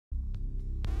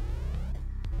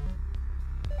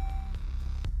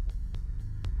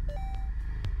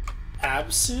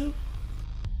Absu?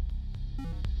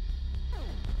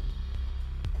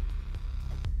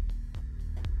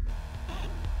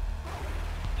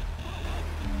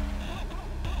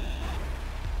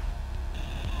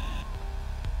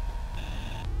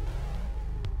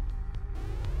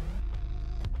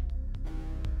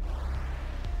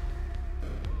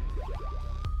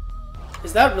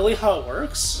 Is that really how it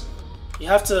works? You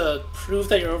have to prove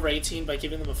that you're over 18 by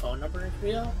giving them a phone number in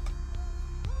Korea?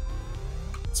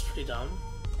 It's pretty dumb.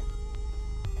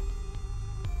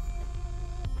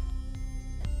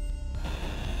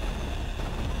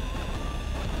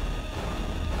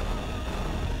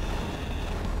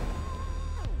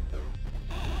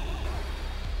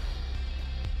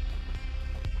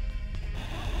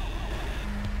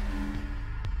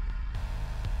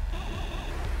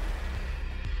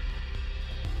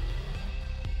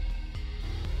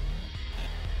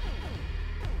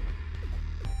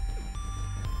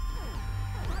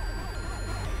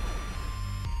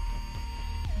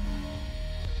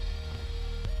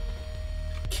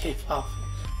 K-pop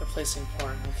replacing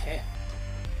porn, okay.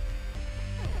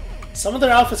 Some of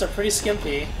their outfits are pretty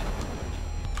skimpy.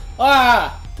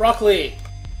 Ah! Broccoli!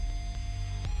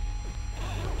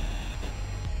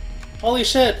 Holy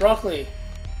shit, broccoli!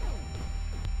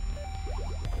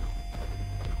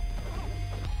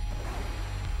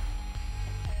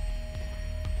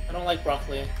 I don't like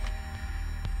broccoli.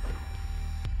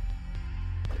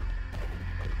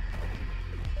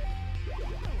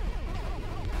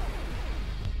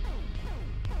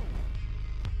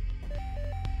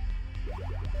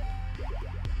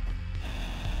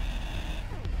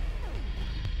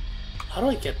 How do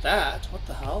I get that? What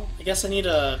the hell? I guess I need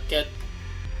to get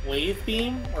Wave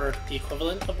Beam, or the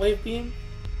equivalent of Wave Beam?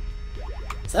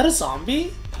 Is that a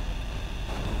zombie?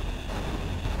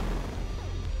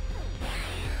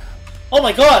 Oh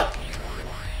my god!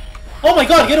 Oh my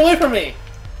god, get away from me!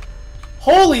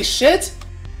 Holy shit!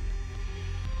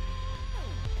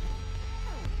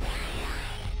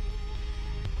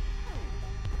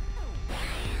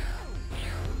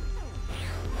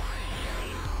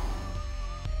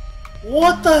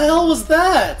 What the hell was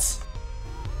that?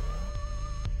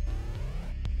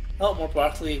 Oh, more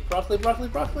broccoli. Broccoli, broccoli,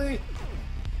 broccoli!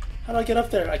 How do I get up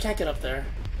there? I can't get up there.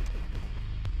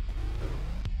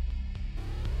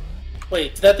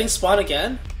 Wait, did that thing spawn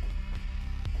again?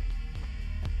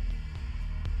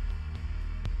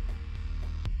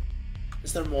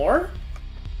 Is there more?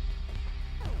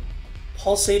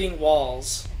 Pulsating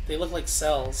walls. They look like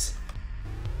cells.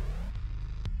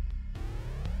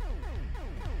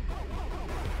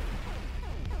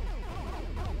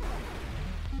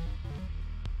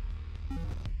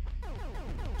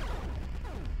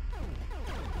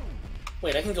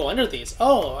 Wait, I can go under these.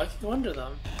 Oh, I can go under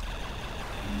them.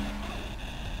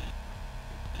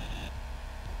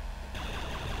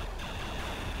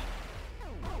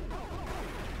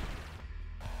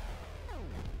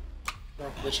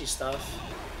 More glitchy stuff.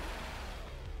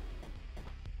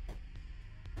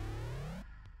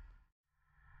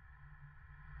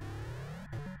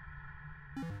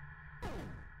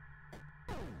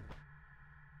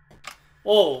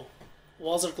 Whoa!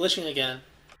 Walls are glitching again.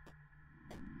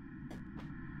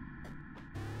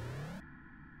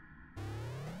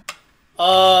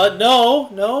 No.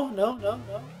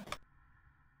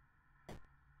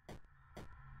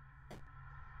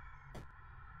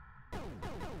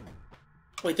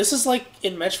 Wait, this is like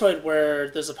in Metroid where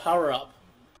there's a power-up.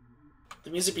 The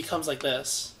music becomes like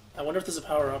this. I wonder if there's a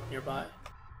power-up nearby.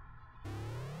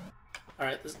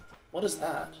 Alright, what is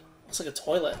that? Looks like a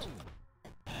toilet.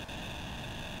 It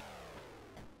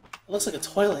looks like a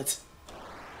toilet.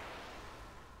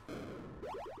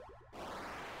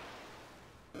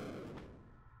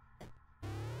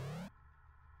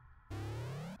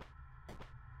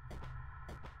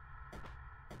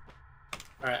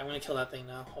 Alright, I'm gonna kill that thing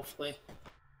now, hopefully.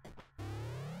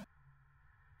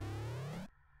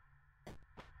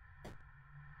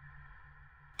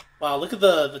 Wow, look at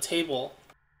the table.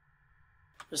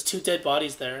 There's 2 dead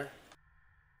bodies there.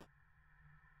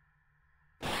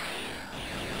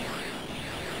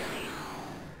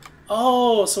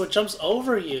 Oh, so it jumps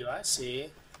over you, I see.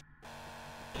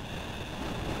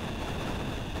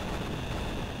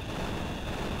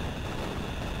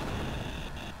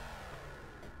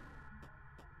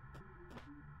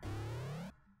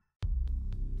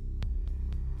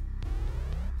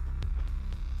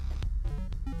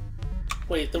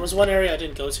 Wait, there was one area I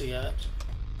didn't go to yet.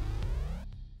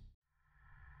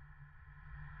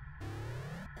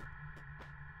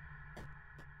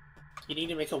 You need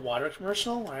to make a water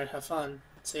commercial? Alright, have fun.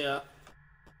 See ya.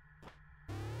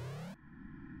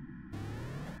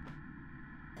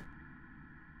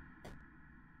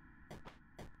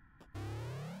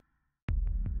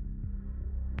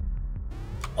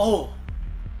 Oh!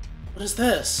 What is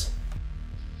this?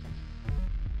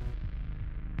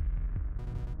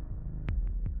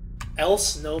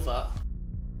 Elsenova.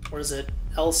 Or is it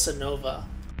Elsenova?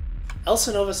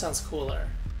 Elsenova sounds cooler.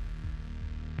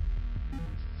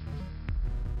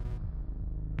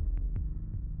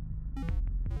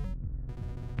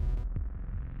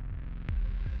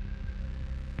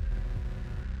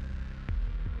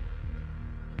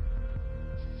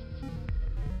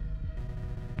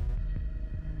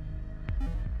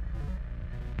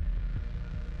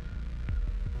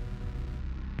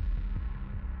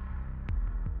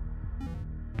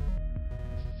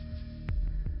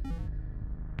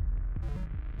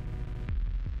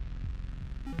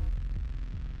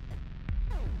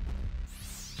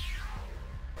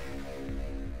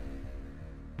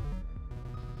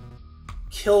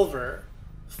 Kilver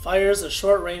fires a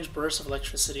short-range burst of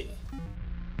electricity.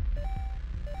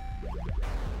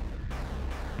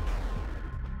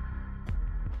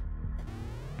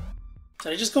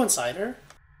 Did I just go inside her?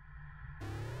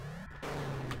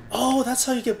 Oh, that's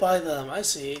how you get by them. I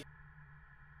see.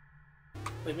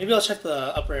 Wait, maybe I'll check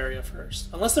the upper area first.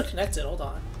 Unless they're connected. Hold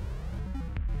on.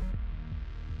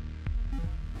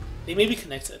 They may be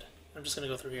connected. I'm just gonna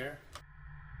go through here.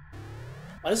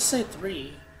 Why does it say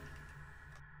 3?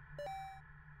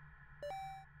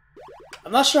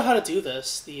 I'm not sure how to do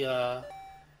this, the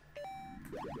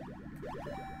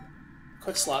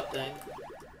quick slot thing.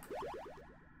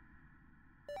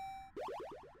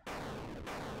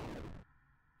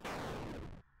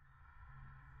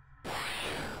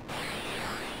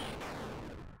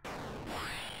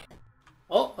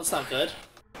 Oh, that's not good.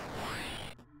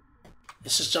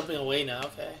 It's just jumping away now,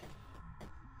 okay.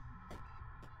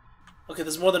 Okay,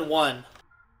 there's more than one.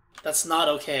 That's not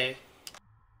okay.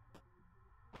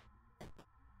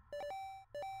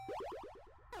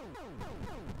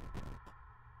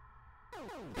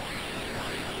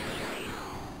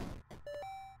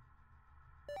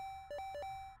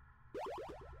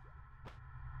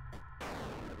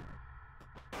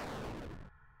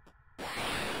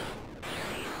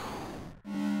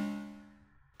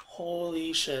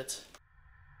 Holy shit.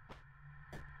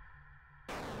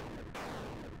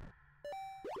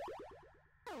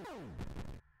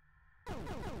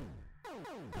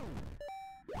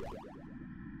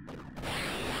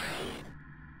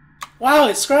 Wow,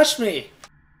 it scratched me!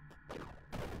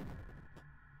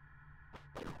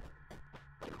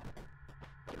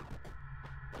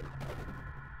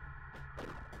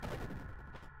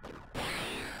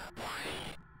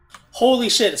 Holy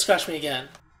shit, it scratched me again.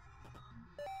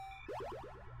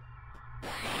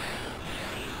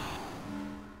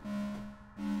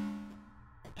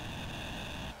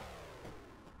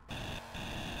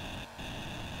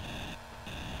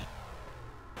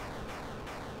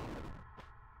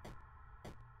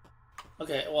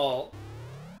 Okay, well,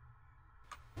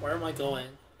 where am I going?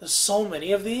 There's so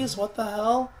many of these? What the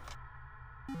hell?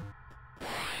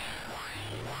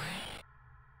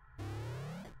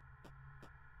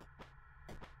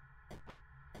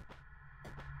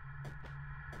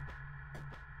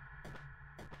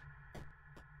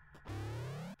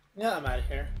 Yeah, I'm out of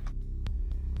here.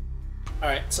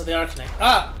 Alright, so they are connected.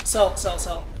 Ah! Sell, sell,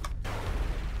 sell.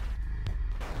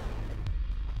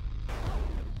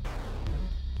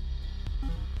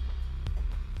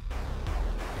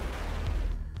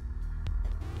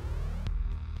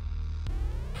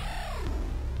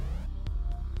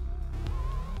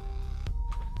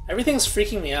 Everything's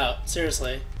freaking me out,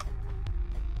 seriously.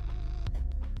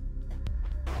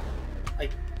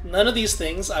 Like, none of these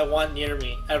things I want near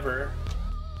me, ever.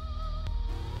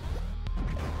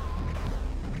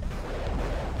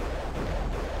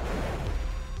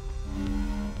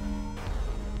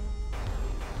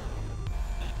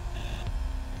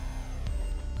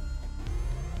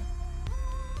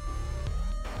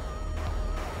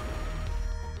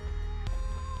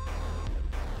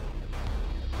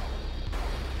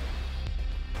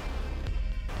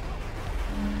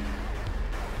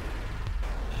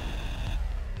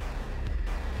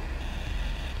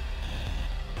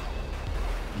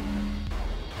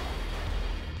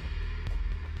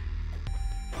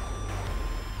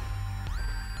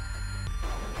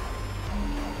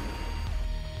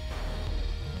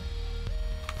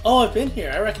 Oh, I've been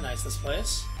here. I recognize this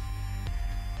place.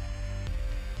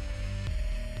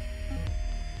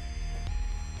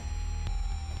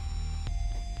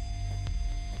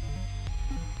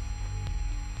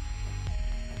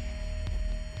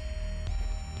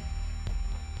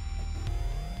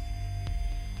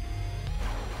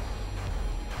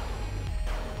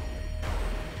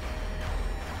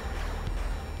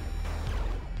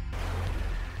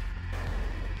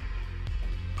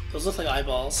 Those look like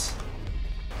eyeballs.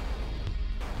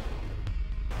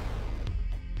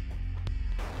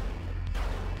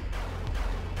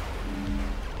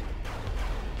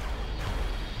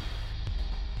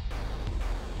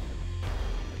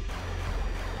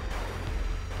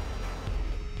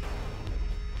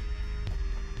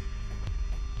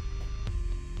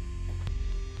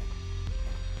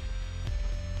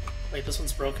 Wait, this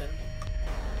one's broken.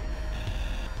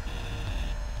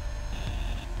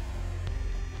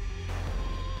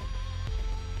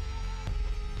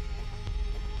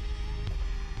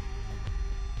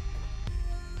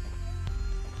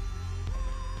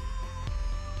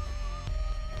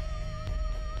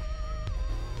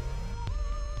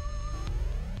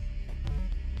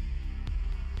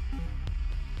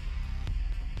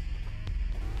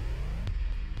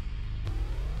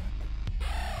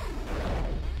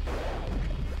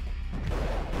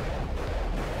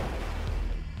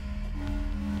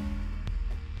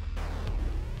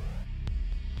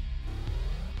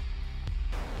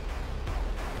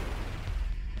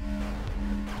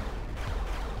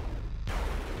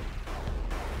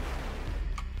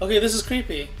 Okay, this is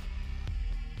creepy.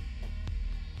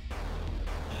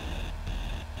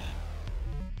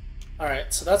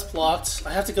 Alright, so that's blocked.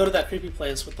 I have to go to that creepy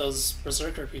place with those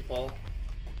berserker people.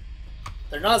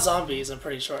 They're not zombies, I'm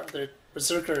pretty sure. They're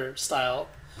berserker style.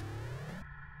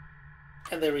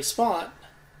 And they respawn.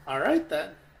 Alright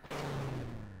then.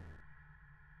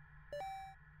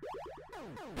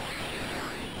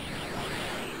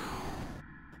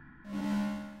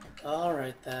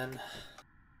 Alright then.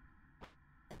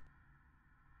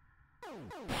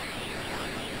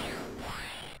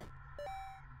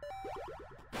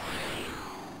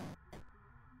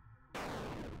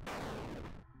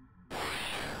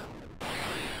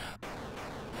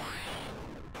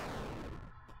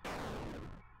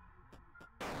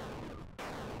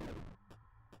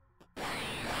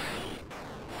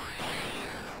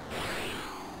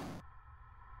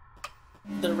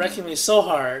 They're wrecking me so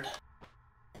hard.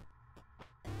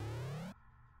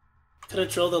 Could I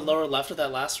drill the lower left of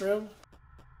that last room?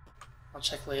 I'll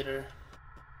check later.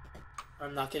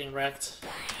 I'm not getting wrecked.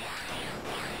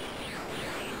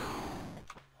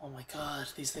 Oh my god,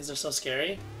 these things are so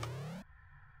scary.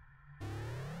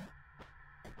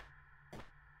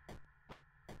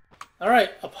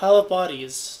 Alright, a pile of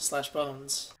bodies slash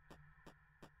bones.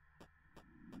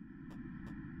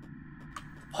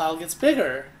 The pile gets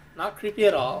bigger. Not creepy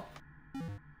at all.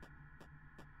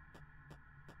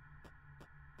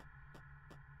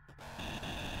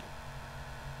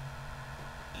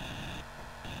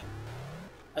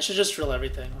 I should just drill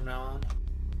everything from now on.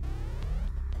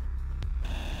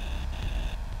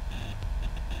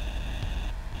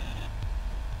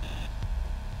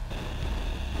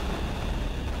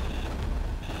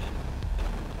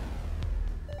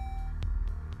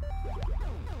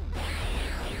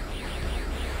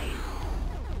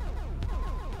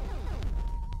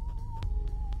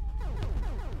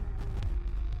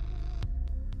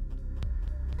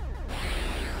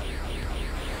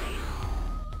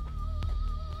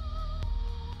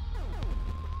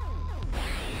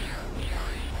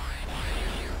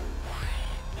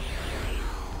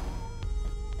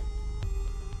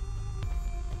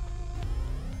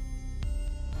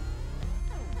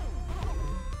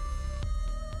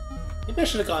 Maybe I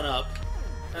should have gone up.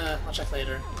 I'll check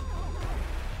later.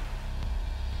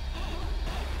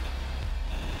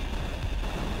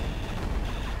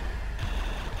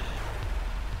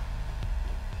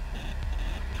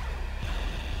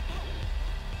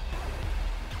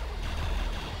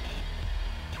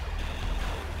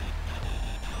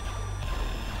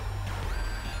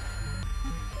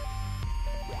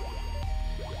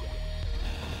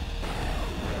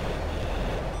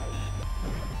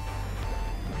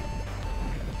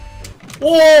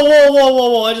 Whoa, whoa, whoa, whoa,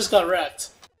 whoa, I just got wrecked.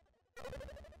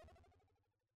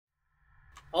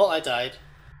 Oh, I died.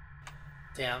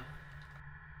 Damn.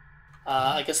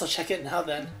 I guess I'll check it now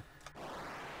then.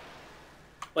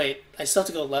 Wait, I still have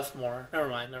to go left more. Never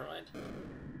mind, never mind.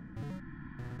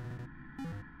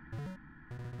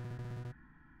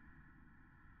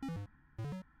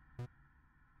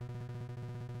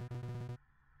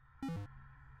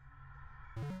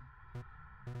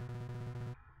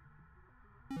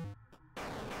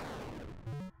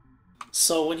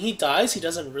 So when he dies, he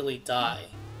doesn't really die.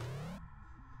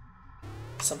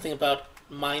 Something about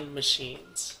mind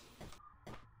machines.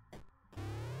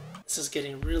 This is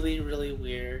getting really, really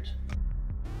weird.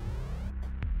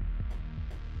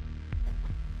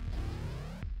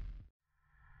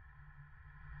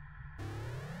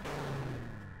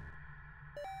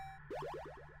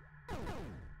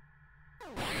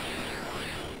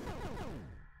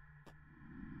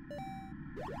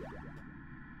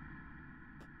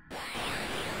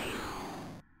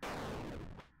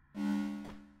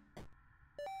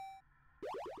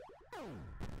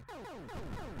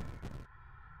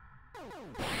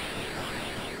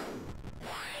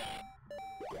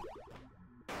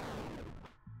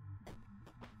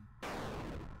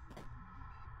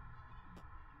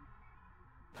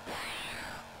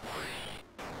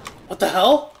 What the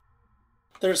hell?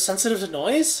 They're sensitive to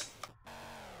noise?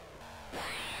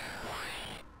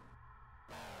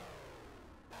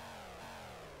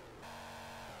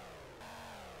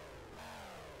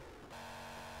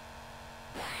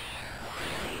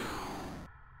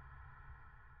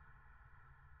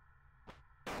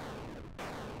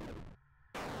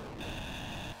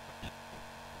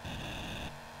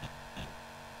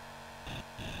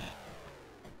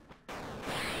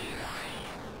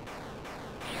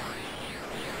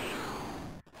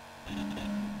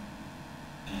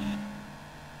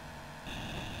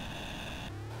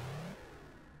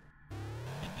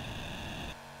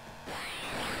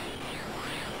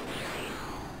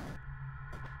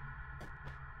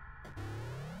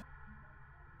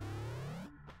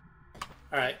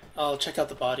 Alright, I'll check out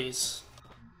the bodies.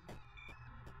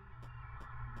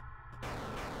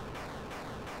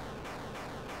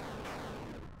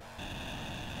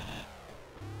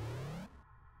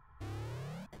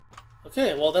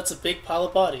 Okay, well that's a big pile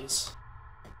of bodies.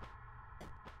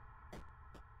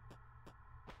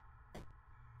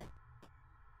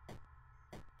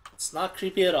 It's not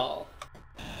creepy at all.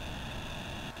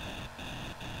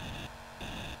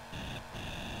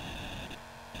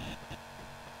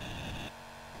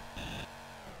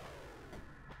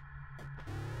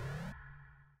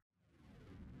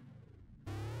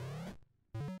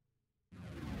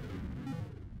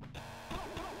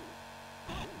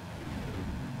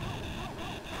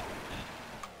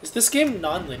 Is this game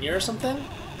non-linear or something?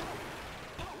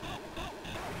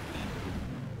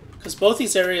 Because both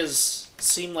these areas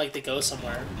seem like they go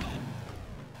somewhere.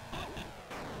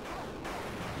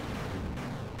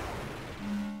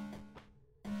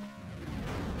 A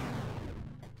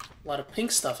lot of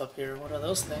pink stuff up here. What are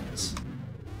those things?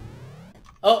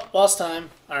 Oh, boss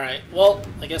time. Alright, well,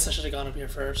 I guess I should have gone up here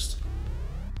first.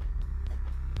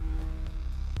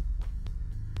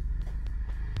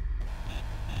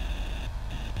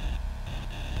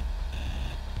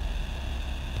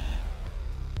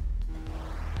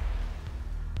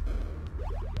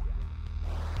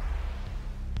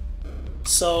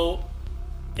 So,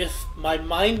 if my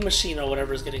mind machine or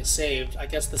whatever is getting saved, I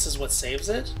guess this is what saves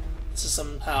it? This is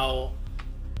somehow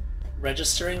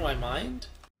registering my mind?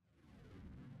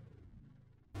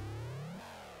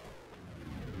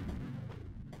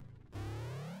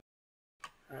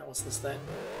 Alright, what's this thing?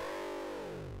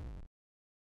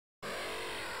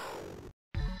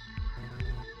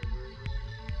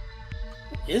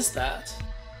 What is that?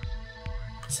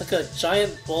 It's like a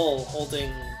giant bull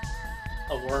holding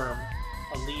a worm.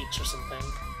 A leech or something.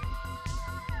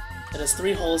 It has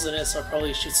 3 holes in it, so it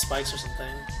probably shoots spikes or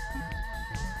something.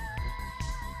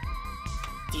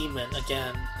 Demon,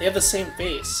 again. They have the same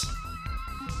face.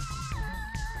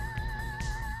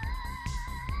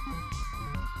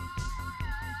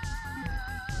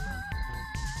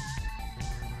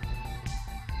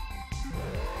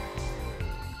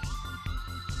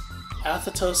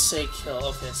 Athetos say kill.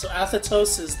 Okay, so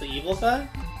Athetos is the evil guy?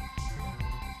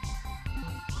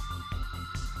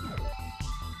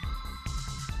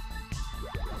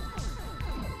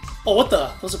 Oh, what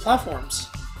the? Those are platforms.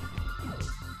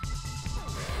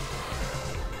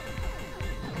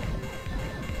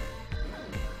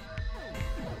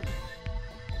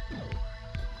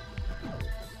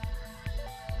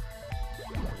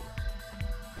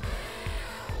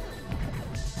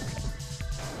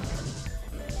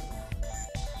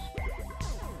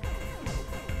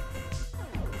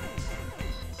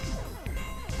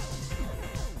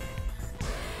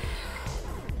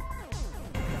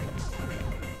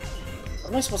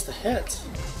 What am I supposed to hit?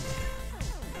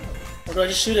 Or do I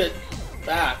just shoot it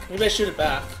back? Maybe I shoot it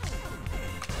back.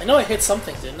 I know I hit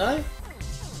something, didn't I?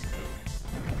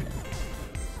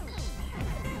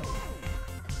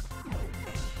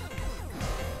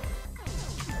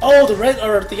 Oh, the red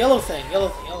or the yellow thing. Yellow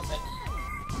thing.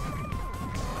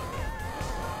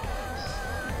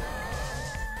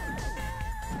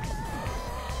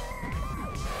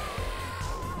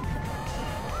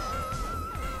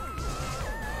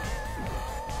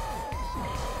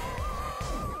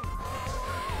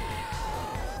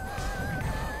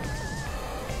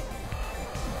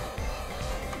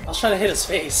 I was trying to hit his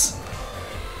face.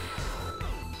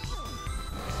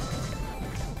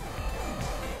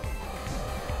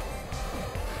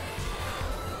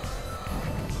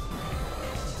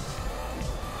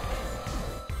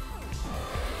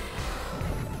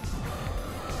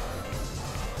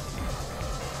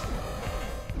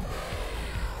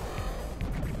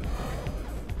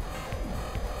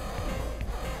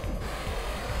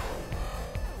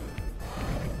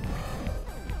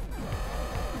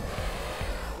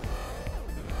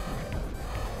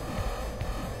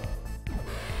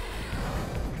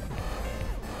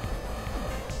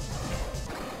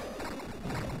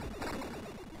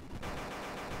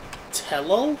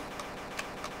 Tello?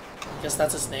 I guess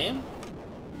that's his name?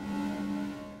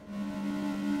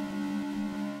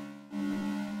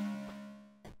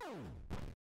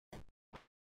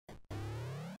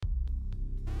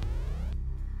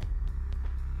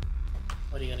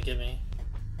 What are you gonna give me?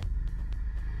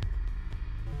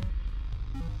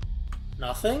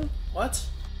 Nothing? What?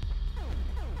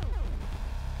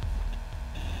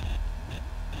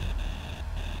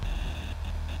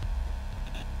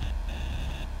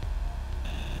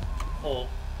 Oh,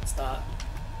 what's that?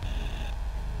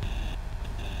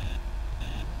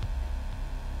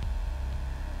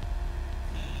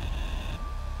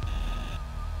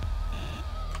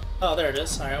 Oh, there it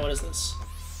is. Alright, what is this?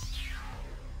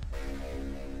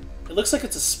 It looks like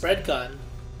it's a spread gun.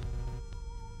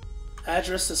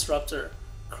 Address disruptor.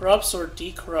 Corrupts or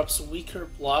decorrupts weaker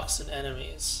blocks and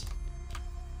enemies.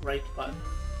 Right button.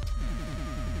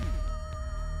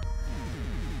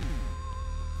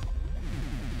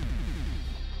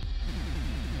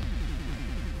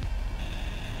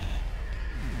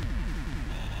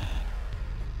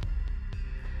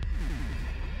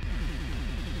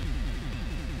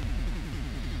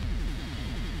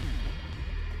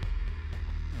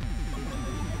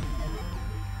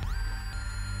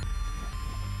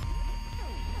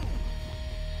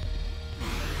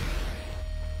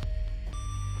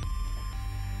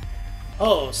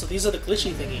 Oh, so these are the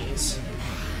glitchy thingies.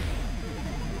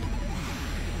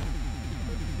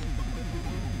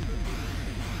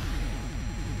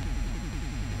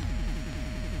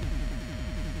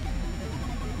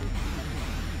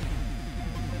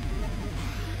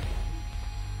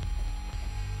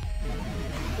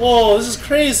 Whoa, this is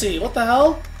crazy! What the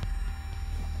hell?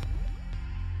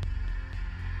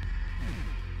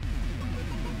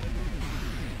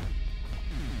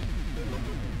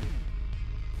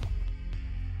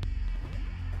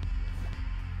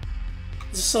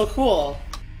 This is so cool.